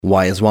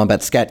Why is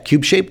wombat scat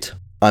cube-shaped?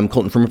 I'm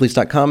Colton from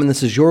Ripley's.com, and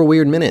this is your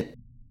Weird Minute.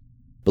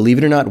 Believe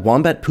it or not,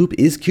 wombat poop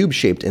is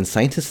cube-shaped, and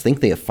scientists think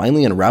they have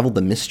finally unraveled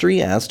the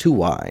mystery as to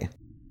why.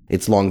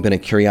 It's long been a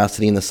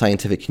curiosity in the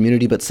scientific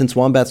community, but since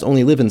wombats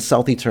only live in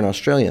southeastern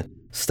Australia,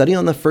 study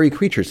on the furry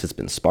creatures has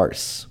been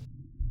sparse.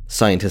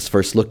 Scientists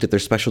first looked at their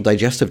special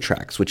digestive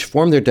tracts, which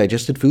form their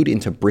digested food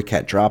into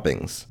briquette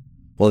droppings.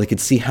 While they could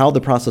see how the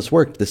process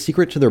worked, the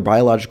secret to their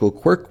biological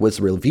quirk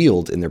was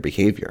revealed in their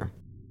behavior.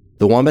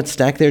 The wombats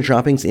stack their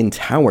droppings in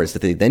towers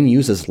that they then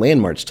use as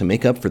landmarks to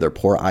make up for their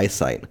poor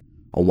eyesight.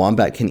 A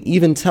wombat can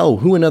even tell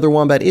who another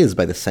wombat is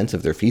by the scent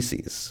of their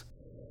feces.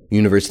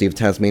 University of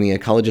Tasmania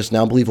ecologists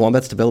now believe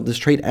wombats developed this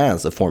trait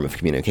as a form of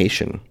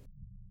communication.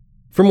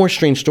 For more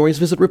strange stories,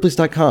 visit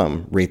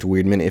Ripley's.com, rate the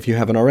Weird Minute if you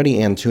haven't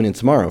already, and tune in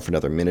tomorrow for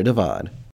another Minute of Odd.